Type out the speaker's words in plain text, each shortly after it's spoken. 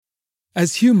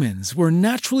As humans, we're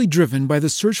naturally driven by the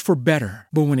search for better.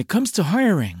 But when it comes to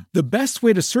hiring, the best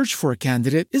way to search for a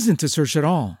candidate isn't to search at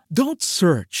all. Don't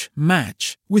search,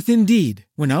 match with Indeed.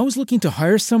 When I was looking to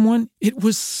hire someone, it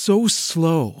was so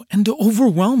slow and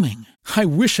overwhelming. I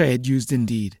wish I had used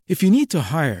Indeed. If you need to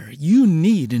hire, you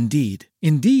need Indeed.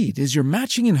 Indeed is your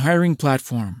matching and hiring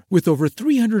platform with over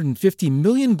 350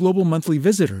 million global monthly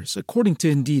visitors, according to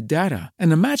Indeed data,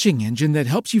 and a matching engine that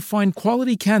helps you find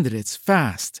quality candidates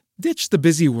fast. Ditch the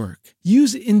busy work.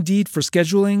 Use Indeed for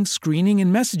scheduling, screening,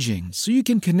 and messaging so you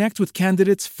can connect with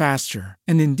candidates faster.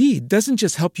 And Indeed doesn't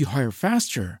just help you hire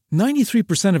faster.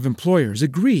 93% of employers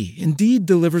agree Indeed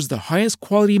delivers the highest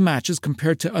quality matches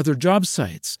compared to other job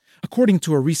sites, according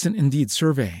to a recent Indeed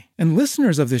survey. And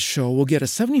listeners of this show will get a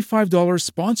 $75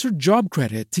 sponsored job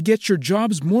credit to get your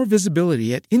jobs more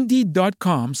visibility at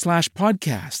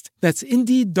Indeed.com/podcast. That's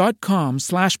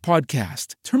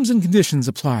Indeed.com/podcast. Terms and conditions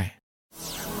apply.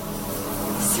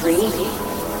 3, 2,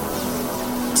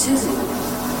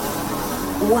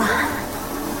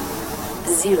 1,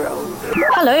 0.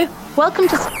 Hello, welcome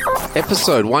to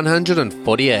Episode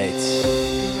 148,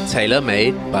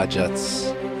 Tailor-Made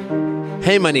Budgets.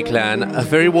 Hey Money Clan, a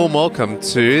very warm welcome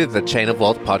to the Chain of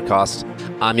Wealth podcast.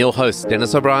 I'm your host,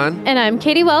 Dennis O'Brien. And I'm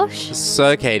Katie Welsh.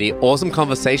 So Katie, awesome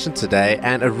conversation today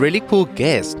and a really cool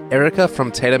guest, Erica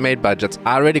from Tailor-Made Budgets.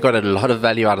 I already got a lot of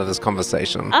value out of this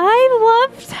conversation. I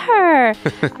loved her.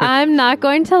 I'm not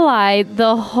going to lie,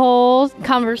 the whole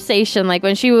conversation, like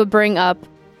when she would bring up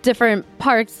different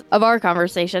parts of our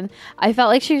conversation, I felt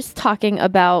like she was talking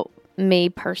about me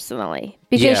personally.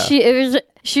 Because she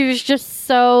was just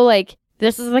so like,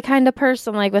 this is the kind of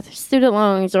person like with student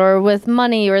loans or with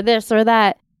money or this or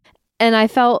that. And I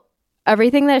felt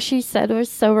everything that she said was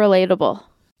so relatable.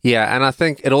 Yeah, and I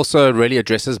think it also really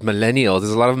addresses millennials.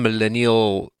 There's a lot of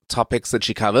millennial topics that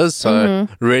she covers. So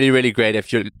really, really great.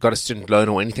 If you've got a student loan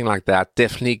or anything like that,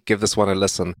 definitely give this one a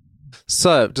listen.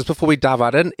 So just before we dive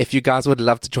right in, if you guys would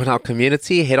love to join our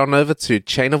community, head on over to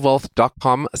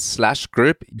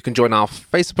chainofwealth.com/group. You can join our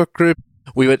Facebook group.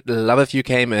 We would love if you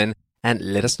came in and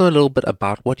let us know a little bit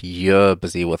about what you're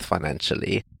busy with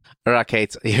financially. All right,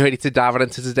 Kate, are you ready to dive right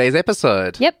into today's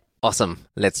episode? Yep. Awesome.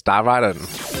 Let's dive right in.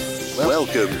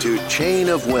 Welcome to Chain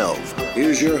of Wealth.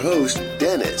 Here's your host,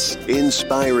 Dennis,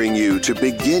 inspiring you to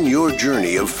begin your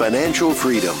journey of financial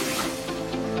freedom.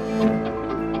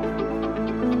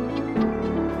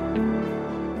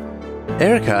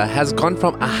 Erica has gone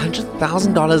from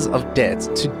 $100,000 of debt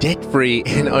to debt-free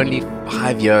in only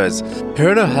 5 years. Her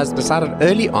and her husband decided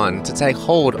early on to take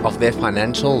hold of their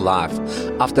financial life.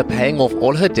 After paying off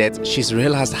all her debt, she's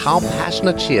realized how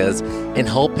passionate she is in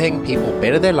helping people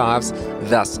better their lives.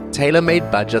 Thus,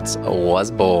 Tailor-Made Budgets was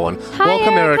born. Hi,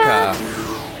 Welcome, Erica.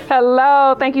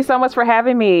 Hello. Thank you so much for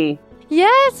having me.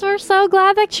 Yes, we're so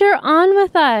glad that you're on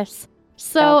with us.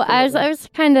 So Absolutely. as I was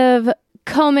kind of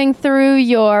combing through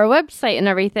your website and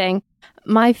everything,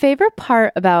 my favorite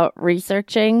part about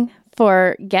researching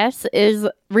for guests is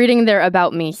reading their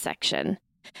About Me section.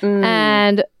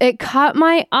 And it caught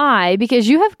my eye because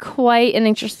you have quite an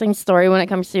interesting story when it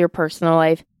comes to your personal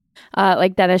life.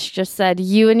 Like Dennis just said,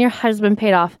 you and your husband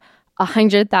paid off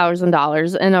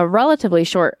 $100,000 in a relatively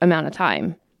short amount of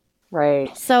time.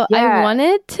 Right. So Yeah.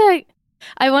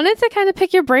 I wanted to kind of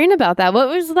pick your brain about that. What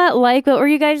was that like? What were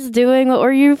you guys doing? What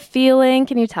were you feeling?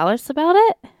 Can you tell us about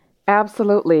it?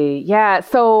 Absolutely. Yeah.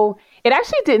 So it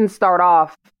actually didn't start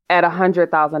off at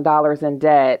 $100,000 in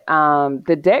debt.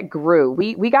 The debt grew.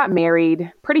 We got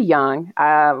married pretty young.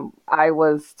 I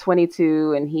was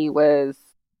 22 and he was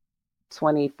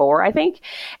 24, I think.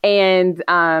 And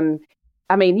I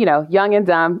mean, you know, young and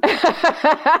dumb.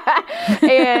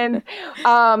 And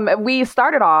we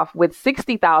started off with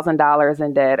 $60,000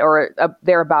 in debt or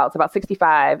thereabouts, about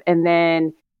 65. And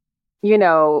then, you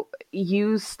know,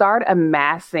 you start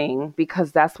amassing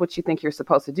because that's what you think you're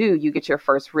supposed to do. You get your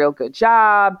first real good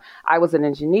job. I was an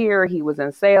engineer. He was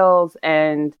in sales.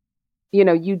 And, you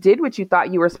know, you did what you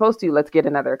thought you were supposed to. Let's get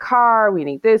another car. We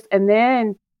need this. And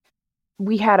then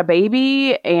we had a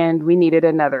baby and we needed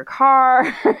another car.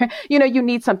 You know, you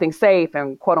need something safe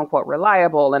and quote unquote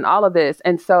reliable and all of this.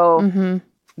 And so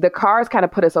the cars kind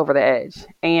of put us over the edge,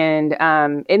 and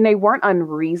they weren't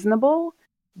unreasonable,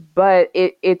 but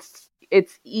it's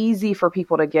easy for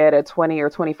people to get a $20,000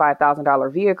 or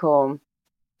 $25,000 vehicle,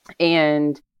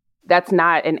 and that's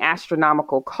not an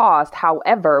astronomical cost.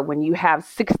 However, when you have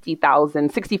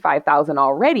 60,000, 65,000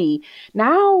 already,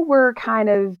 now we're kind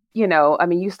of, you know, I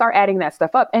mean, you start adding that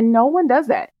stuff up and no one does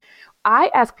that.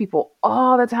 I ask people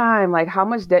all the time, like, how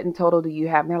much debt in total do you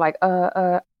have? And they're like,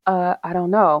 I don't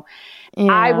know.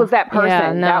 Yeah. I was that person.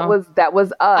 Yeah, no. That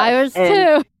was us. I was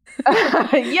too.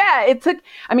 Yeah, it took,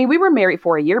 I mean, we were married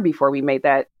for a year before we made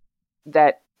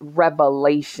that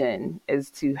revelation as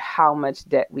to how much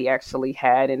debt we actually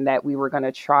had and that we were going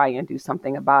to try and do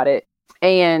something about it.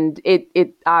 And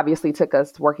it obviously took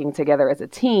us working together as a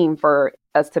team for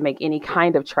us to make any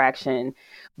kind of traction,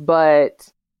 but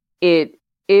it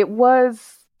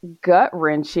was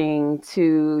gut-wrenching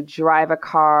to drive a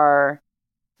car,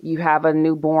 you have a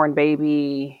newborn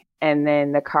baby, and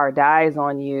then the car dies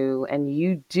on you and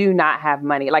you do not have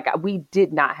money. Like, we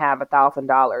did not have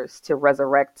 $1,000 to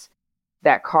resurrect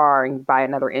that car and buy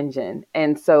another engine.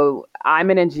 And so I'm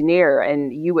an engineer,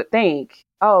 and you would think,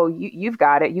 oh, you've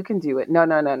got it, you can do it.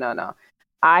 No.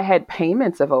 I had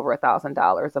payments of over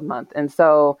 $1,000 a month. And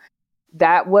so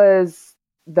that was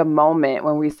the moment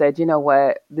when we said, you know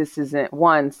what, this isn't,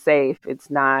 one, safe.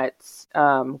 It's not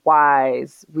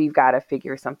wise. We've got to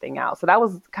figure something out. So that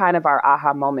was kind of our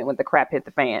aha moment when the crap hit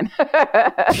the fan.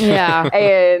 Yeah.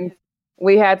 And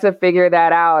we had to figure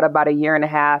that out about a year and a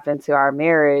half into our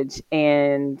marriage.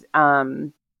 And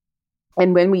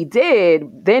when we did,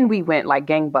 then we went like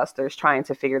gangbusters trying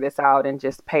to figure this out and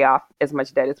just pay off as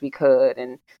much debt as we could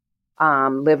and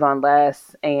live on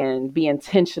less and be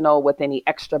intentional with any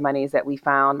extra monies that we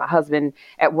found. My husband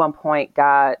at one point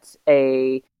got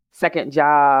a second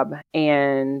job,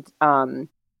 and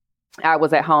I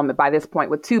was at home by this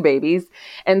point with 2 babies.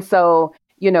 And so,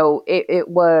 it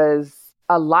was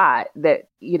a lot that,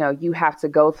 you have to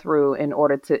go through in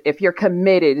order to, if you're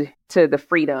committed to the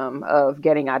freedom of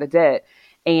getting out of debt.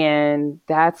 And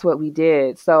that's what we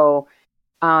did. So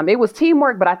it was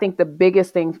teamwork, but I think the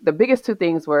biggest 2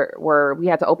 things were we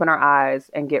had to open our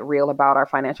eyes and get real about our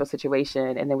financial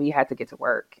situation. And then we had to get to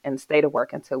work and stay to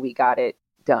work until we got it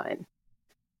done.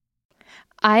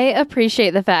 I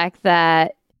appreciate the fact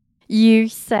that you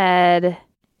said,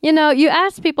 you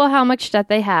ask people how much debt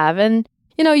they have, and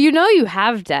you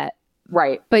have debt.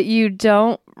 Right. But you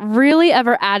don't really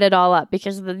ever add it all up,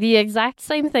 because the exact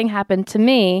same thing happened to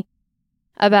me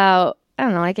about, I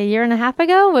don't know, like a year and a half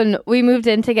ago when we moved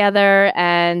in together,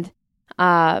 and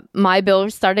my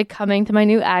bills started coming to my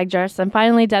new address. And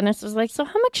finally, Dennis was like, so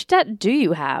how much debt do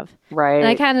you have? Right. And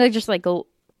I kind of just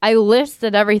I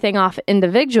listed everything off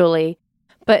individually,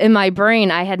 but in my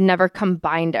brain, I had never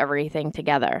combined everything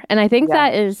together. And I think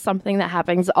that is something that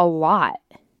happens a lot.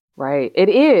 Right. It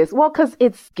is. Well, because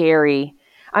it's scary.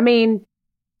 I mean,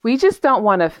 we just don't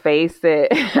want to face it.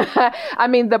 I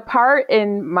mean, the part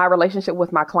in my relationship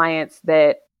with my clients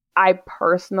that I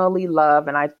personally love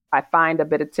and I find a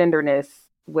bit of tenderness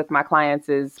with my clients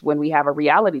is when we have a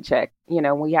reality check.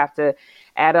 We have to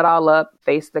add it all up,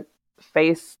 face the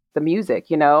music,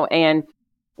 And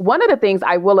one of the things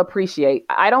I will appreciate,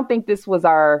 I don't think this was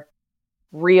our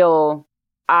real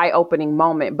eye-opening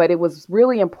moment, but it was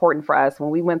really important for us when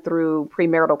we went through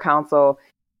premarital counsel.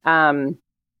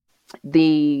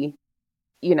 The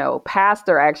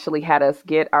pastor actually had us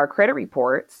get our credit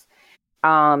reports,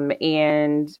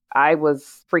 and I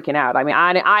was freaking out. I mean,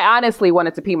 I honestly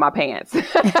wanted to pee my pants.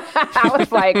 I was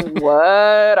like,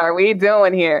 what are we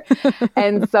doing here?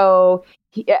 And so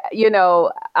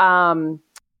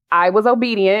I was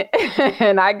obedient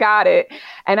and I got it.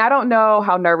 And I don't know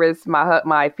how nervous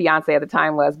my fiance at the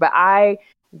time was, but I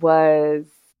was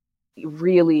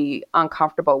really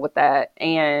uncomfortable with that.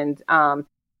 And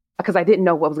because I didn't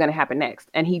know what was going to happen next.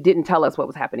 And he didn't tell us what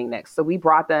was happening next. So we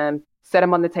brought them, set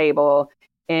them on the table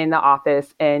in the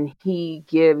office, and he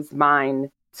gives mine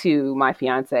to my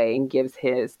fiance and gives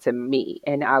his to me.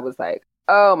 And I was like,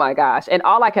 oh my gosh. And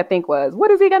all I could think was, what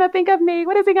is he going to think of me?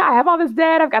 I have all this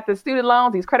debt. I've got the student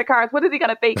loans, these credit cards. What is he going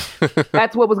to think?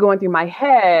 That's what was going through my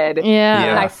head. Yeah.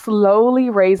 And I slowly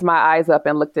raised my eyes up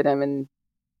and looked at him, and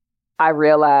I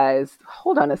realized,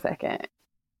 hold on a second.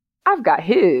 I've got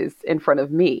his in front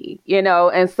of me,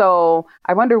 and so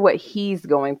I wonder what he's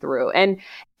going through. And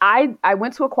I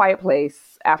went to a quiet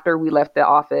place after we left the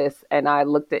office, and I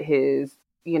looked at his,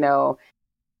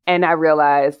 and I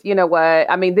realized, you know what?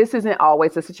 I mean, this isn't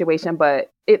always the situation,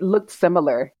 but it looked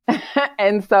similar.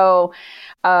 And so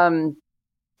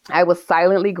I was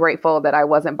silently grateful that I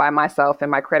wasn't by myself and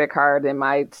my credit card and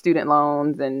my student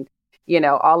loans and,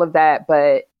 all of that.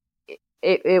 But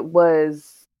it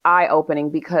was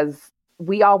eye-opening because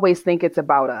we always think it's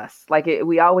about us.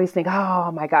 We always think,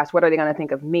 oh my gosh, what are they going to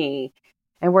think of me?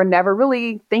 And we're never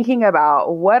really thinking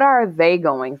about what are they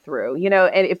going through,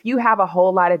 and if you have a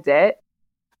whole lot of debt,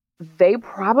 they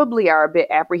probably are a bit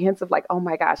apprehensive, like, oh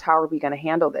my gosh, how are we going to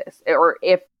handle this? Or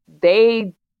if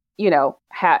they,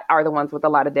 are the ones with a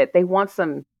lot of debt, they want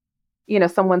someone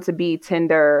to be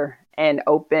tender and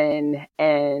open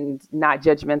and not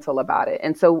judgmental about it.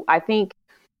 And so I think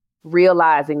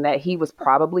realizing that he was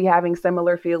probably having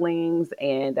similar feelings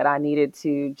and that I needed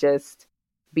to just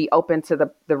be open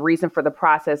to the reason for the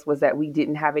process was that we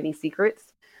didn't have any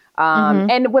secrets.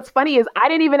 And what's funny is I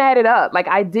didn't even add it up. Like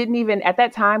at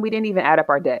that time, we didn't even add up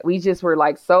our debt. We just were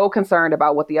like so concerned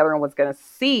about what the other one was going to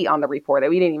see on the report that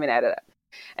we didn't even add it up.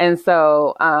 And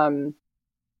so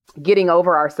getting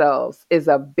over ourselves is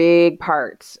a big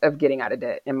part of getting out of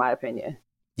debt, in my opinion.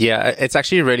 Yeah, it's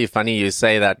actually really funny you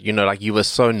say that, like you were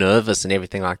so nervous and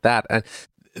everything like that. And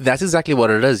that's exactly what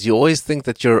it is. You always think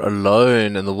that you're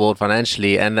alone in the world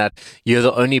financially and that you're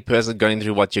the only person going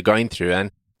through what you're going through.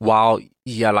 And while,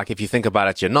 like if you think about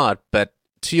it, you're not, but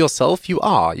to yourself, you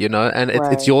are, and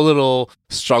it's your little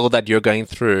struggle that you're going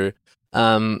through.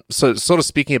 So sort of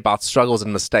speaking about struggles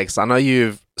and mistakes, I know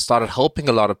you've started helping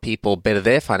a lot of people better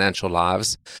their financial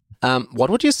lives. What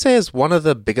would you say is one of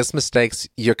the biggest mistakes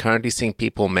you're currently seeing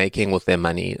people making with their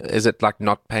money? Is it like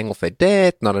not paying off their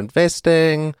debt, not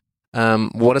investing?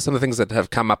 What are some of the things that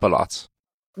have come up a lot?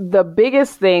 The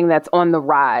biggest thing that's on the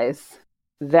rise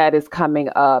that is coming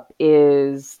up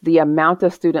is the amount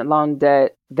of student loan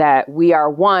debt that we are,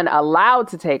 one, allowed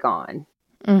to take on,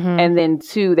 and then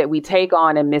two, that we take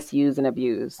on and misuse and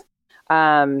abuse,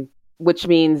 which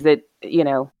means that,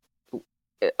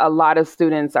 a lot of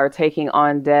students are taking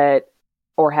on debt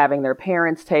or having their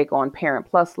parents take on Parent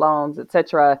Plus loans,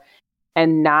 etc.,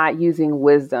 and not using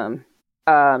wisdom.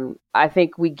 I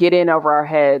think we get in over our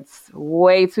heads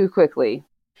way too quickly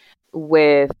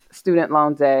with student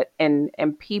loan debt, and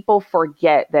people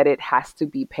forget that it has to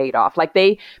be paid off. Like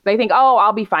they think, oh,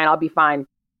 I'll be fine.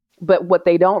 But what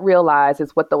they don't realize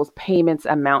is what those payments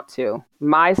amount to.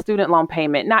 My student loan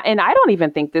payment, and I don't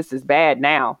even think this is bad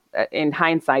now. In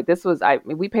hindsight,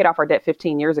 we paid off our debt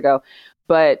 15 years ago,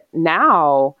 but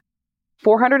now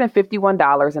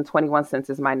 $451.21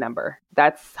 is my number.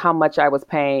 That's how much I was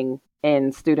paying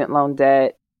in student loan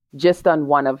debt just on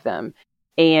one of them.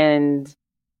 And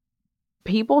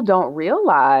people don't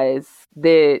realize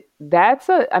that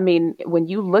when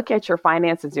you look at your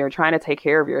finances and you're trying to take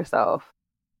care of yourself,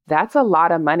 that's a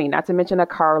lot of money, not to mention a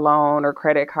car loan or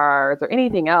credit cards or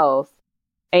anything else.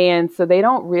 And so they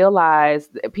don't realize.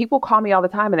 People call me all the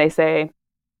time and they say,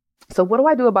 so what do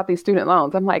I do about these student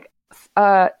loans? I'm like,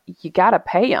 you got to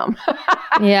pay them.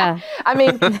 Yeah. I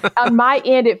mean, on my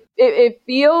end, it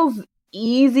feels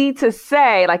easy to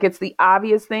say, like it's the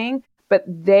obvious thing, but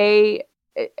they,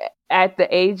 at the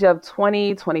age of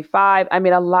 20, 25, a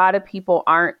lot of people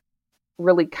aren't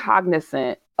really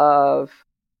cognizant of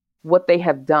what they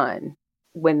have done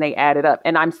when they add it up.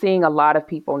 And I'm seeing a lot of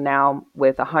people now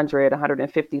with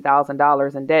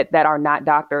 $150,000 in debt that are not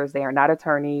doctors. They are not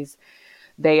attorneys.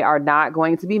 They are not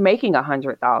going to be making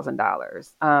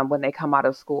 $100,000 when they come out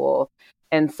of school.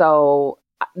 And so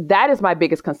that is my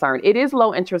biggest concern. It is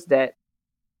low interest debt,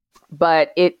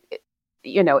 but if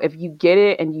you get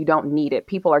it and you don't need it,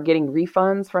 people are getting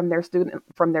refunds from their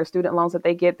student loans that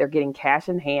they get. They're getting cash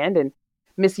in hand and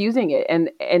misusing it. And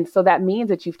so that means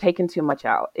that you've taken too much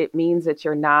out. It means that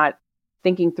you're not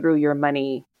thinking through your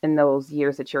money in those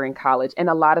years that you're in college. And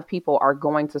a lot of people are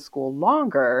going to school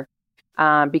longer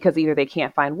because either they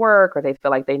can't find work or they feel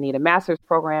like they need a master's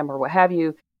program or what have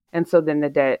you. And so then the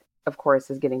debt, of course,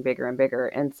 is getting bigger and bigger.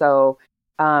 And so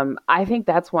I think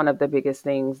that's one of the biggest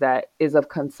things that is of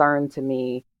concern to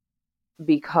me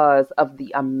because of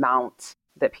the amount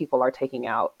that people are taking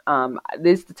out.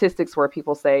 These statistics where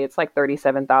people say it's like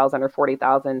 37,000 or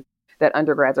 40,000 that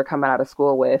undergrads are coming out of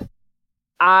school with.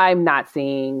 I'm not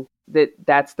seeing that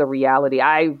that's the reality.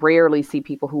 I rarely see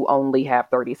people who only have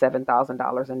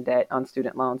 $37,000 in debt on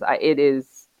student loans. It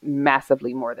is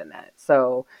massively more than that.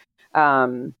 So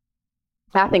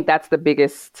I think that's the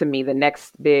biggest, to me, the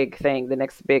next big thing, the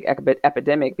next big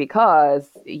epidemic, because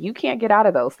you can't get out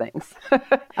of those things.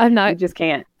 You just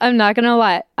can't. I'm not going to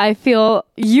lie. I feel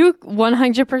you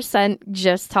 100%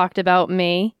 just talked about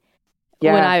me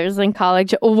when I was in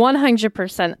college.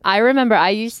 100%. I remember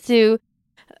I used to,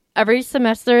 every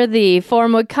semester, the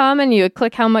form would come and you would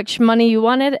click how much money you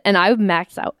wanted, and I would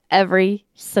max out every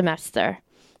semester.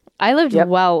 I lived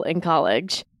well in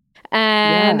college.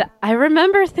 And I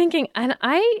remember thinking, and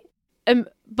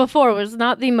before was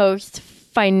not the most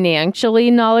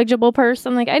financially knowledgeable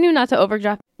person. Like I knew not to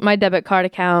overdraft my debit card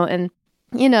account and,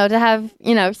 to have,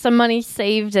 some money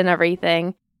saved and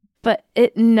everything. But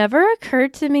it never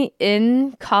occurred to me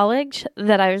in college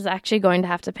that I was actually going to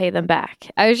have to pay them back.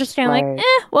 I was just kind of like,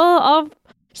 well, I'll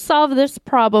solve this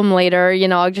problem later.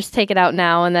 I'll just take it out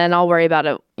now and then I'll worry about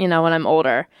it, when I'm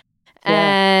older. Yeah.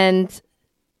 And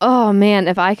oh man,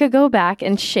 if I could go back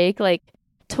and shake like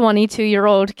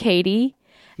 22-year-old Katie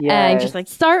and just like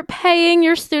start paying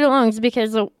your student loans,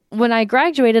 because when I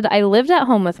graduated, I lived at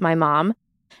home with my mom,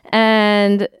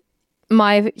 and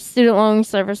my student loan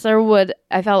servicer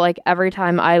I felt like every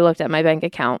time I looked at my bank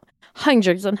account,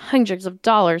 hundreds and hundreds of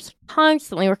dollars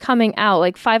constantly were coming out,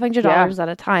 like $500 at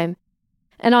a time.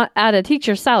 And at a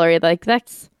teacher's salary, like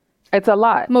it's a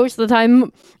lot. Most of the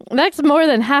time, that's more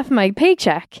than half my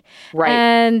paycheck. Right.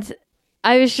 And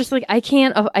I was just like, I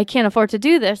can't afford to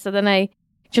do this. So then I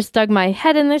just dug my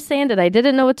head in the sand and I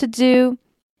didn't know what to do.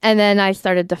 And then I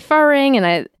started deferring,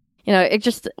 and it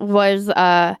just was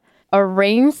a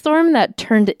rainstorm that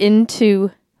turned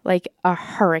into like a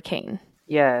hurricane.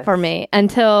 Yes. For me,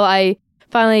 until I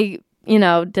finally,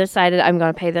 decided I'm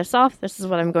going to pay this off. This is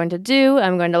what I'm going to do.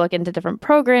 I'm going to look into different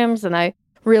programs. And I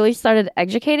really started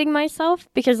educating myself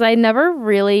because I never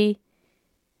really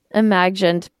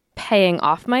imagined paying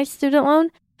off my student loan.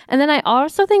 And then I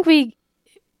also think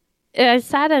as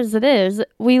sad as it is,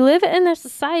 we live in a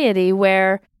society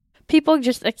where people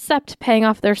just accept paying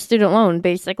off their student loan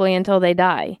basically until they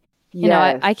die.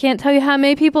 I can't tell you how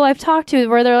many people I've talked to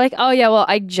where they're like, oh yeah, well,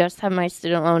 I just have my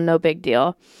student loan, no big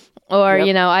deal. Or,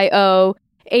 I owe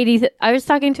I was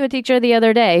talking to a teacher the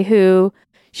other day who,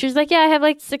 she was like, yeah, I have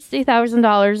like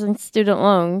 $60,000 in student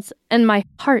loans. And my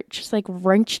heart just like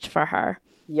wrenched for her.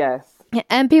 Yes.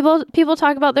 And people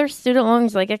talk about their student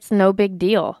loans like it's no big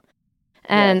deal.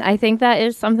 And I think that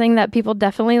is something that people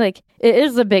definitely it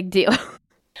is a big deal.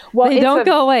 Well, they don't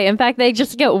go away. In fact, they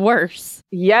just get worse.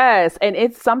 Yes. And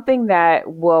it's something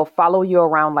that will follow you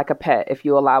around like a pet if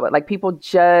you allow it. Like, people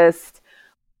just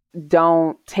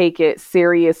don't take it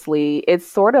seriously. It's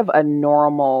sort of a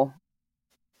normal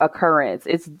occurrence.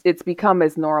 It's become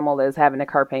as normal as having a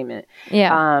car payment.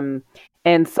 Yeah.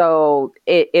 And so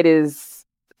it is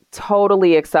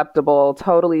totally acceptable,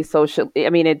 totally social. I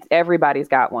mean, everybody's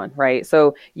got one, right?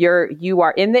 So you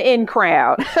are in the in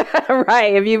crowd,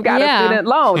 right? If you've got a student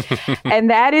loan, and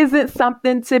that isn't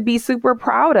something to be super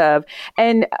proud of.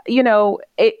 And,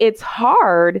 it's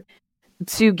hard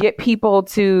to get people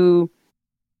to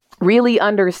really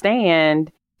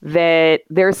understand that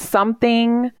there's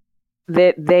something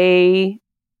that they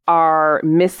are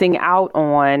missing out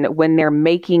on when they're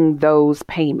making those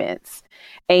payments.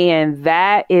 And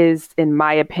that is, in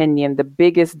my opinion, the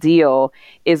biggest deal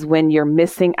is when you're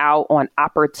missing out on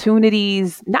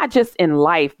opportunities, not just in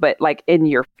life, but like in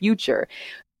your future.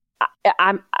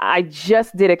 I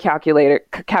just did a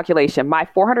calculation. My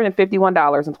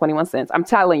 $451.21. I'm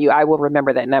telling you, I will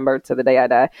remember that number to the day I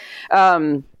die.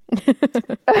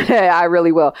 I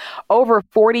really will. Over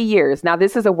 40 years. Now,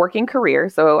 this is a working career.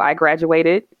 So I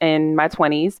graduated in my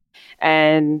 20s,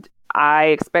 and I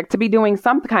expect to be doing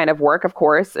some kind of work, of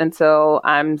course, until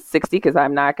I'm 60, because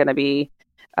I'm not going to be,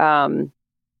 I'm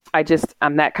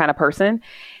that kind of person.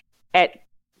 At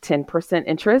 10%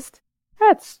 interest,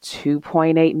 that's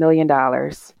 $2.8 million.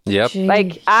 Yep.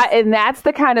 Jeez. And that's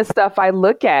the kind of stuff I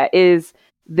look at, is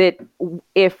that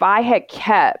if I had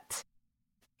kept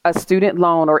a student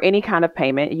loan or any kind of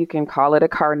payment, you can call it a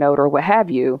car note or what have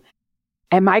you,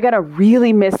 am I going to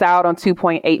really miss out on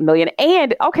 $2.8 million?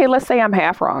 And okay, let's say I'm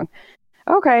half wrong.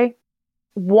 Okay,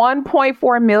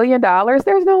 $1.4 million.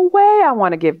 There's no way I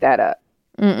want to give that up.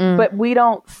 Mm-mm. But we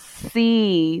don't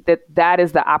see that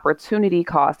is the opportunity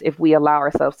cost if we allow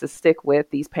ourselves to stick with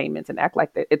these payments and act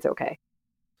like that it's okay.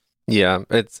 Yeah,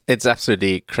 it's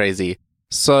absolutely crazy.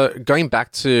 So going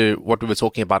back to what we were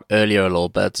talking about earlier a little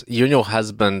bit, you and your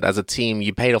husband as a team,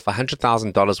 you paid off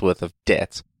 $100,000 worth of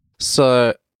debt.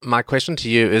 So my question to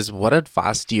you is, what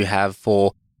advice do you have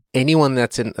for anyone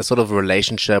that's in a sort of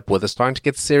relationship where they're starting to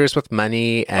get serious with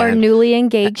money, or newly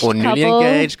engaged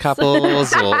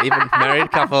couples or even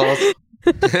married couples?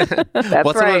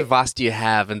 What sort of advice do you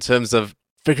have in terms of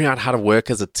figuring out how to work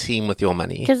as a team with your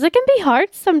money? Because it can be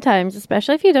hard sometimes,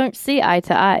 especially if you don't see eye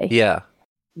to eye. Yeah.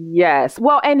 Yes.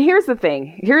 Well, and here's the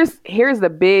thing. Here's the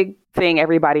big thing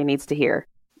everybody needs to hear.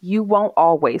 You won't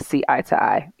always see eye to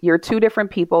eye. You're two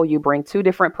different people. You bring two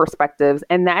different perspectives,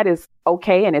 and that is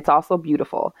okay. And it's also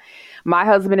beautiful. My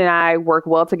husband and I work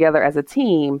well together as a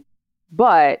team,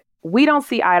 but we don't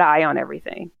see eye to eye on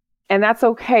everything. And that's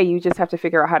okay. You just have to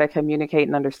figure out how to communicate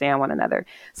and understand one another.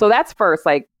 So that's first,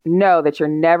 know that you're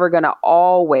never going to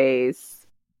always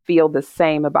feel the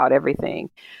same about everything.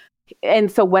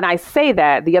 And so when I say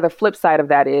that, the other flip side of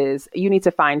that is you need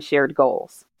to find shared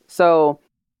goals. So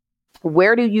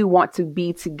where do you want to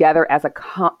be together as a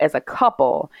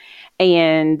couple?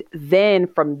 And then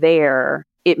from there,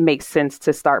 it makes sense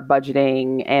to start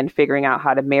budgeting and figuring out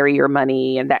how to marry your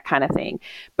money and that kind of thing.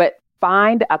 But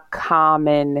find a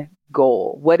common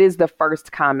goal. What is the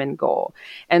first common goal?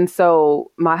 And so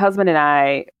my husband and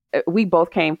I, we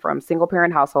both came from single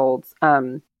parent households.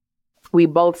 we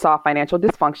both saw financial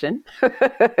dysfunction.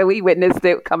 We witnessed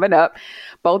it coming up,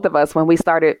 both of us, when we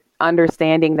started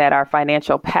understanding that our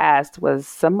financial past was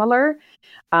similar.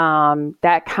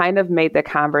 That kind of made the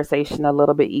conversation a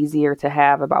little bit easier to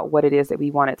have about what it is that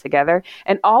we wanted together.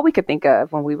 And all we could think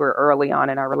of when we were early on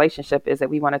in our relationship is that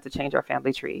we wanted to change our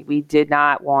family tree. We did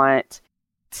not want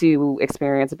to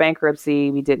experience bankruptcy.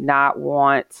 We did not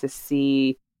want to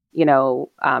see,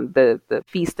 the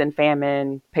feast and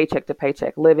famine, paycheck to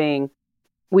paycheck living.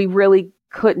 We really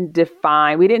couldn't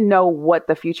define. We didn't know what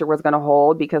the future was going to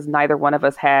hold because neither one of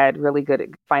us had really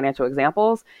good financial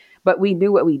examples, but we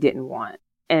knew what we didn't want.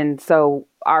 And so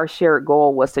our shared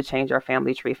goal was to change our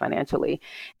family tree financially.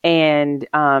 And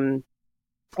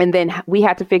then we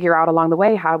had to figure out along the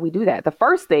way how we do that. The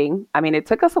first thing, it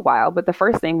took us a while, but the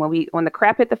first thing when the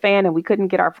crap hit the fan and we couldn't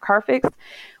get our car fixed,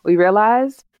 we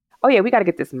realized, oh yeah, we got to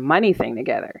get this money thing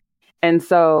together. And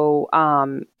so,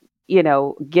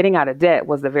 getting out of debt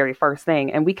was the very first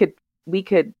thing. And we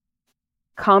could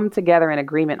come together in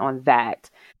agreement on that.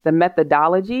 The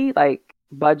methodology, like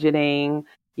budgeting,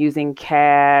 using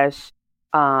cash,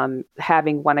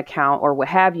 having one account or what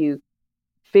have you,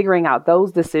 figuring out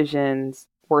those decisions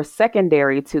were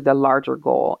secondary to the larger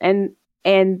goal. And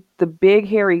the big,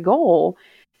 hairy goal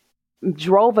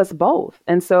drove us both.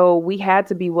 And so we had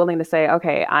to be willing to say,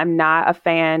 okay, I'm not a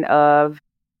fan of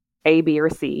A, B, or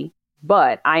C,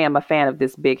 but I am a fan of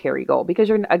this big, hairy goal, because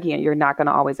you're not going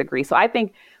to always agree. So I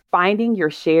think finding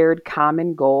your shared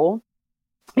common goal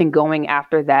and going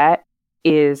after that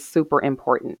is super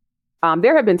important.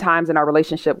 There have been times in our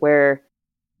relationship where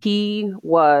he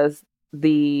was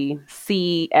the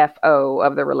CFO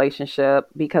of the relationship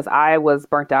because I was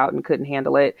burnt out and couldn't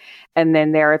handle it. And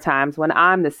then there are times when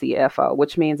I'm the CFO,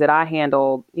 which means that I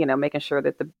handle, making sure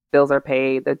that the bills are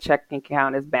paid, the checking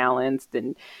account is balanced,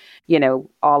 and,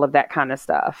 all of that kind of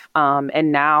stuff.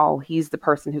 And now he's the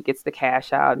person who gets the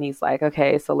cash out, and he's like,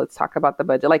 okay, so let's talk about the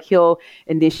budget. Like, he'll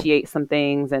initiate some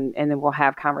things and then we'll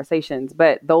have conversations,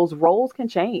 but those roles can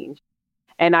change.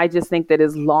 And I just think that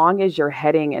as long as you're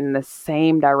heading in the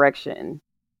same direction,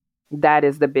 that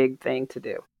is the big thing to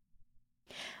do.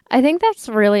 I think that's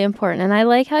really important. And I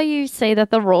like how you say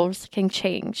that the roles can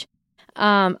change.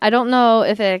 I don't know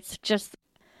if it's just,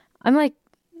 I'm like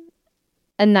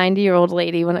a 90-year-old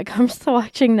lady when it comes to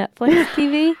watching Netflix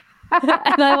TV.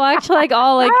 And I watch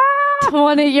all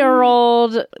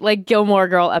 20-year-old Gilmore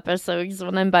Girl episodes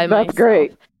when I'm by myself. That's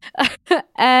great.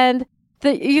 And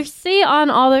you see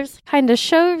on all those kind of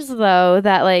shows, though,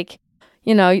 that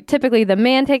typically the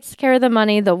man takes care of the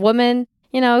money, the woman,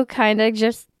 kind of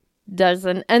just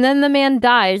doesn't. And then the man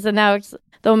dies, and now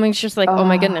the woman's just like, oh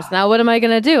my goodness, now what am I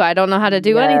going to do? I don't know how to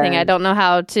do anything. I don't know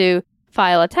how to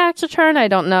file a tax return. I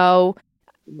don't know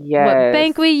what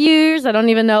bank we use. I don't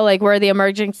even know where the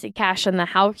emergency cash in the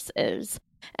house is.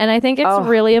 And I think it's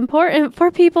really important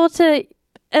for people to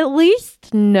at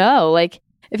least know,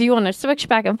 if you want to switch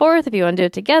back and forth, if you want to do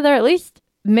it together, at least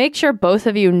make sure both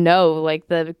of you know,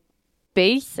 the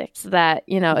basics that,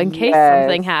 in case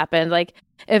something happened.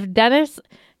 If Dennis,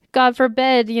 God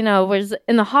forbid, was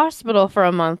in the hospital for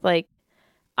a month,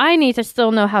 I need to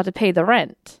still know how to pay the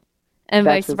rent and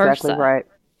vice versa. That's exactly right.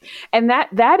 And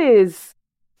that is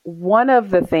one of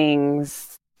the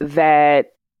things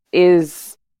that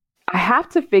is, I have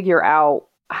to figure out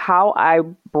how I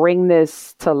bring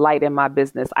this to light in my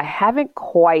business. I haven't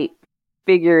quite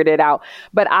figured it out,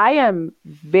 but I am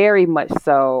very much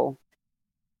so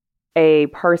a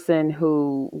person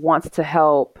who wants to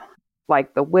help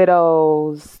the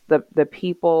widows, the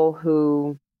people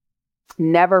who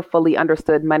never fully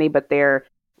understood money, but they're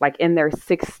in their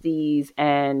 60s,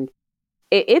 and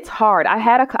it's hard. I've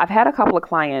had a couple of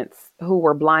clients who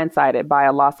were blindsided by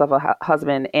a loss of a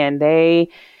husband, and they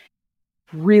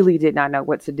really did not know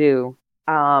what to do.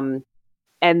 And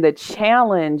the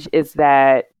challenge is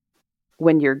that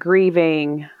when you're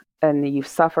grieving and you've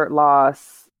suffered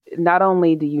loss, not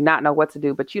only do you not know what to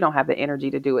do, but you don't have the energy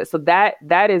to do it. So that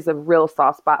is a real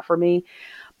soft spot for me.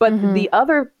 But the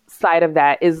other side of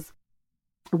that is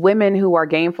women who are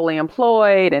gainfully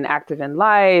employed and active in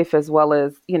life, as well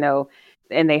as,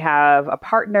 and they have a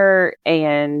partner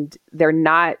and they're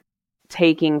not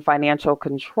taking financial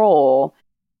control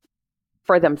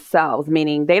for themselves,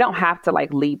 meaning they don't have to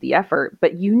lead the effort,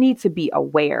 but you need to be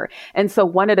aware. And so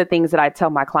one of the things that I tell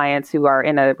my clients who are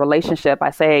in a relationship, I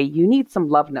say, you need some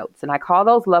love notes. And I call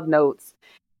those love notes,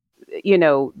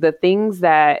 the things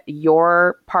that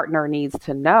your partner needs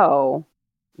to know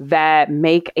that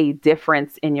make a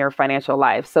difference in your financial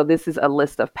life. So this is a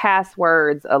list of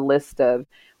passwords, a list of,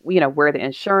 where the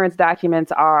insurance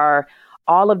documents are,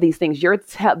 all of these things.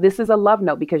 This is a love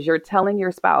note because you're telling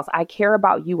your spouse, I care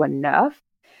about you enough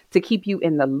to keep you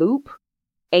in the loop.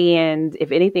 And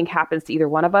if anything happens to either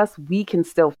one of us, we can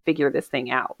still figure this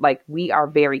thing out. Like, we are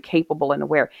very capable and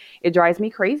aware. It drives me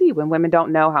crazy when women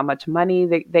don't know how much money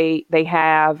they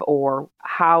have or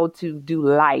how to do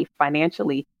life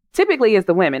financially. Typically, it's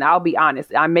the women. I'll be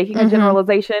honest. I'm making a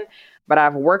generalization, but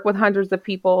I've worked with hundreds of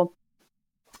people,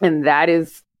 and that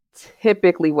is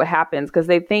typically what happens because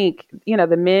they think,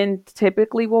 the men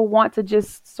typically will want to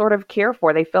just sort of care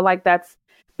for. They feel like that's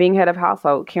being head of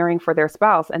household, caring for their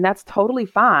spouse, and that's totally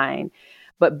fine.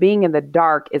 But being in the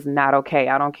dark is not okay.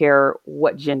 I don't care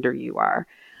what gender you are.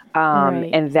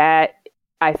 Right. And that,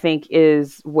 I think,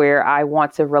 is where I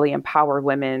want to really empower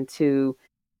women to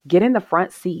get in the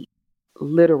front seat,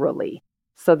 literally,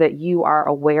 so that you are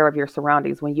aware of your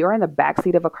surroundings. When you're in the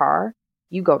backseat of a car,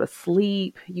 you go to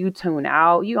sleep, you tune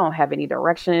out, you don't have any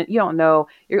direction, you don't know,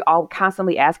 you're all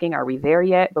constantly asking, are we there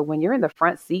yet? But when you're in the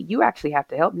front seat, you actually have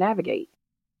to help navigate.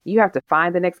 You have to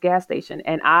find the next gas station.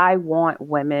 And I want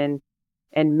women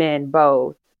and men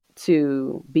both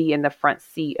to be in the front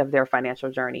seat of their financial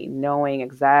journey, knowing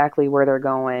exactly where they're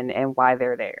going and why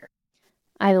they're there.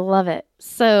 I love it.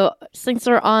 So since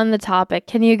we're on the topic,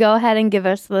 can you go ahead and give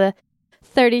us the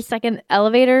 30-second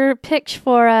elevator pitch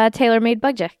for Tailor-Made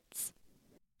Budgets?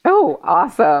 Oh,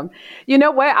 awesome. You know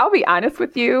what? I'll be honest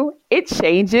with you. It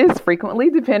changes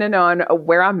frequently depending on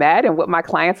where I'm at and what my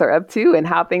clients are up to and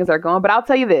how things are going. But I'll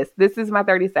tell you this. This is my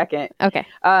 30-second. Okay.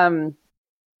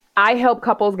 I help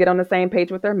couples get on the same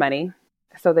page with their money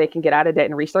so they can get out of debt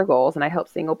and reach their goals. And I help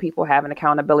single people have an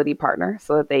accountability partner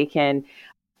so that they can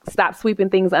stop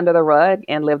sweeping things under the rug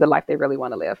and live the life they really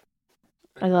want to live.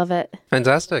 I love it.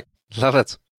 Fantastic. Love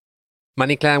it.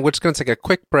 Money Clan, we're just going to take a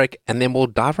quick break and then we'll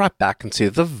dive right back into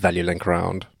the Value Link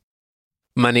round.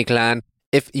 Money Clan,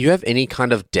 if you have any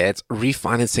kind of debt,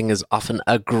 refinancing is often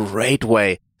a great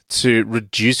way to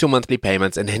reduce your monthly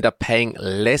payments and end up paying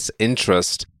less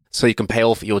interest so you can pay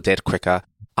off your debt quicker.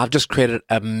 I've just created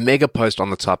a mega post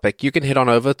on the topic. You can head on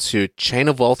over to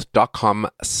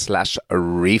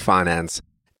chainofwealth.com/refinance.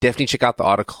 Definitely check out the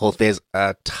article. There's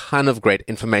a ton of great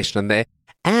information in there.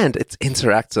 And it's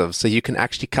interactive, so you can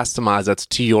actually customize it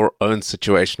to your own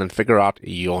situation and figure out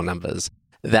your numbers.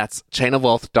 That's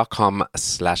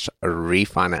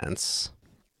chainofwealth.com/refinance.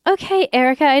 Okay,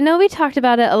 Erica, I know we talked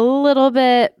about it a little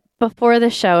bit before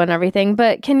the show and everything,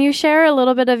 but can you share a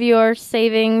little bit of your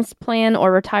savings plan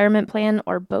or retirement plan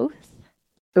or both?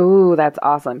 Ooh, that's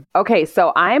awesome. Okay,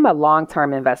 so I'm a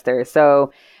long-term investor.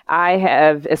 So I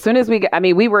have, as soon as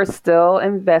we were still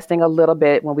investing a little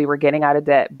bit when we were getting out of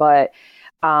debt, but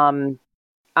I'm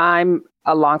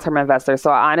a long-term investor. So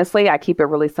honestly, I keep it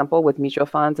really simple with mutual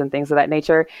funds and things of that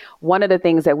nature. One of the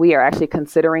things that we are actually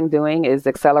considering doing is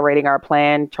accelerating our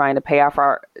plan, trying to pay off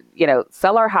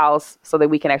sell our house so that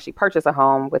we can actually purchase a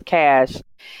home with cash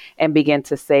and begin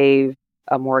to save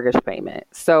a mortgage payment.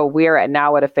 So we're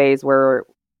now at a phase where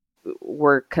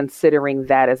we're considering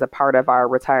that as a part of our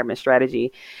retirement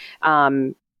strategy,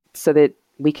 so that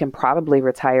we can probably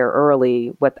retire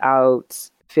early without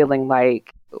feeling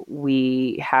like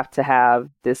we have to have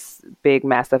this big,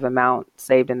 massive amount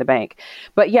saved in the bank.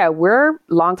 But yeah, we're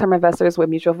long-term investors with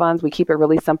mutual funds. We keep it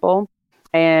really simple.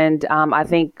 And I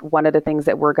think one of the things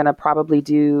that we're going to probably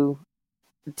do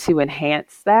to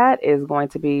enhance that is going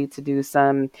to be to do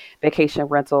some vacation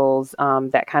rentals,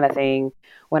 that kind of thing,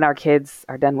 when our kids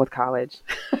are done with college.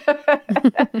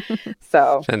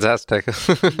 So fantastic.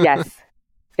 Yes,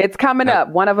 it's coming up.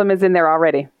 One of them is in there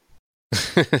already.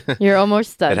 You're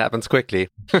almost done. It happens quickly.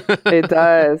 It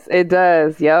does. It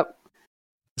does. Yep.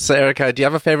 So, Erica, do you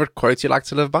have a favorite quote you like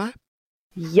to live by?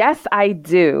 Yes, I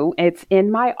do. It's in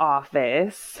my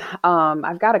office.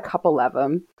 I've got a couple of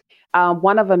them.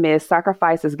 One of them is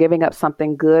sacrifice is giving up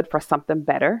something good for something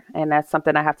better. And that's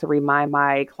something I have to remind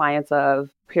my clients of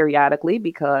periodically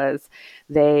because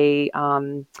they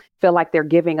feel like they're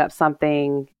giving up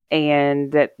something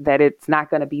and that it's not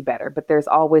going to be better. But there's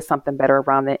always something better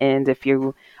around the end if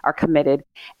you are committed.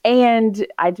 And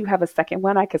I do have a second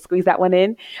one. I could squeeze that one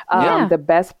in. The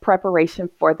best preparation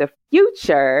for the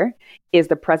future is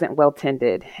the present well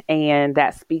tended. And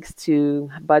that speaks to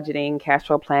budgeting, cash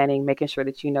flow planning, making sure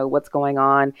that you know what's going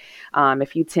on.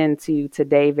 If you tend to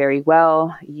today very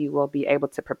well, you will be able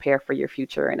to prepare for your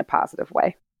future in a positive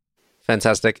way.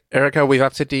 Fantastic. Erica, we've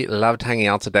absolutely loved hanging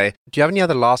out today. Do you have any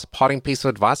other last parting piece of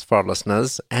advice for our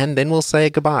listeners? And then we'll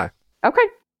say goodbye. Okay.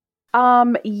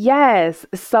 Yes.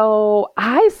 So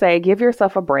I say give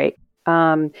yourself a break.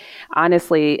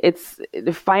 Honestly,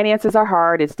 the finances are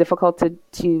hard. It's difficult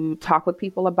to talk with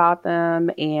people about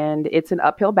them, and it's an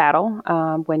uphill battle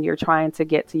when you're trying to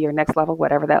get to your next level,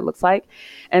 whatever that looks like.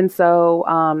 And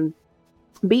so,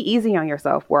 be easy on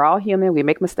yourself. We're all human. We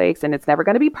make mistakes, and it's never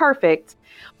going to be perfect.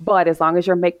 But as long as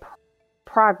you make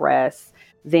progress,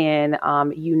 then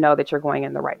you know that you're going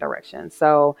in the right direction.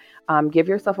 So give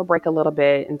yourself a break a little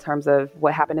bit in terms of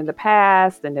what happened in the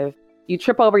past, and if you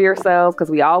trip over yourselves, because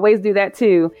we always do that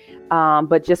too,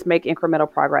 but just make incremental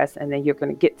progress, and then you're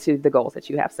going to get to the goals that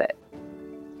you have set.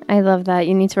 I love that.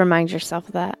 You need to remind yourself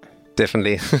of that.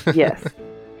 Definitely. Yes.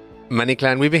 Money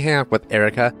Clan, we've been hanging out with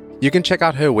Erica. You can check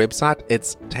out her website.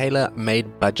 It's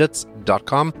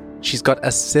tailormadebudgets.com. She's got a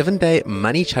 7-day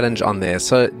money challenge on there,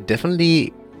 so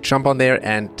definitely jump on there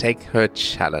and take her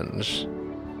challenge.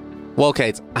 Well,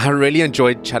 Kate, I really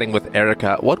enjoyed chatting with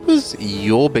Erica. What was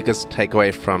your biggest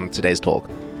takeaway from today's talk?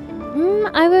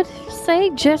 I would say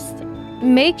just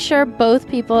make sure both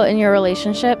people in your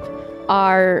relationship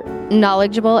are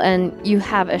knowledgeable and you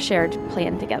have a shared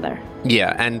plan together.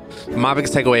 Yeah, and my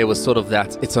biggest takeaway was sort of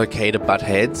that it's okay to butt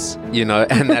heads,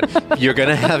 and that you're going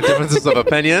to have differences of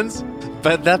opinions.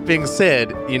 But that being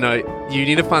said, you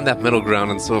need to find that middle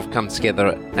ground and sort of come together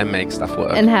and make stuff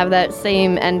work. And have that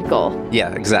same end goal.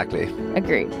 Yeah, exactly.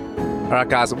 Agreed. All right,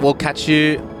 guys, we'll catch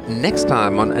you next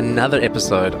time on another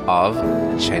episode of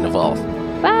Chain of Wealth.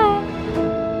 Bye.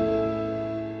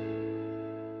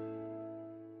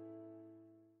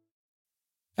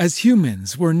 As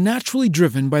humans, we're naturally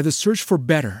driven by the search for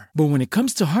better. But when it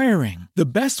comes to hiring, the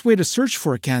best way to search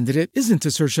for a candidate isn't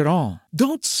to search at all.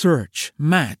 Don't search,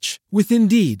 match with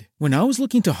Indeed. When I was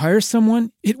looking to hire someone,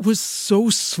 it was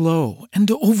so slow and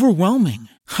overwhelming.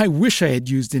 I wish I had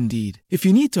used Indeed. If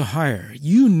you need to hire,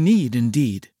 you need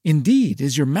Indeed. Indeed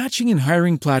is your matching and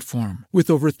hiring platform with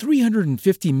over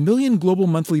 350 million global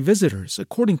monthly visitors,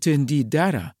 according to Indeed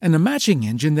data, and a matching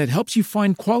engine that helps you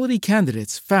find quality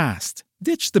candidates fast.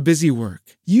 Ditch the busy work.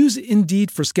 Use Indeed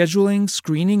for scheduling,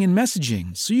 screening, and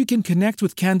messaging so you can connect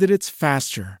with candidates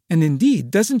faster. And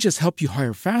Indeed doesn't just help you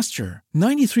hire faster.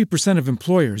 93% of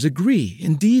employers agree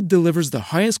Indeed delivers the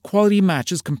highest quality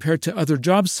matches compared to other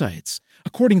job sites,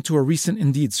 according to a recent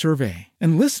Indeed survey.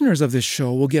 And listeners of this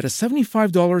show will get a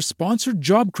 $75 sponsored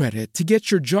job credit to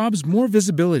get your jobs more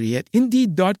visibility at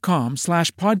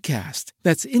Indeed.com/podcast.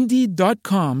 That's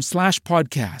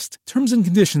Indeed.com/podcast. Terms and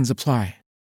conditions apply.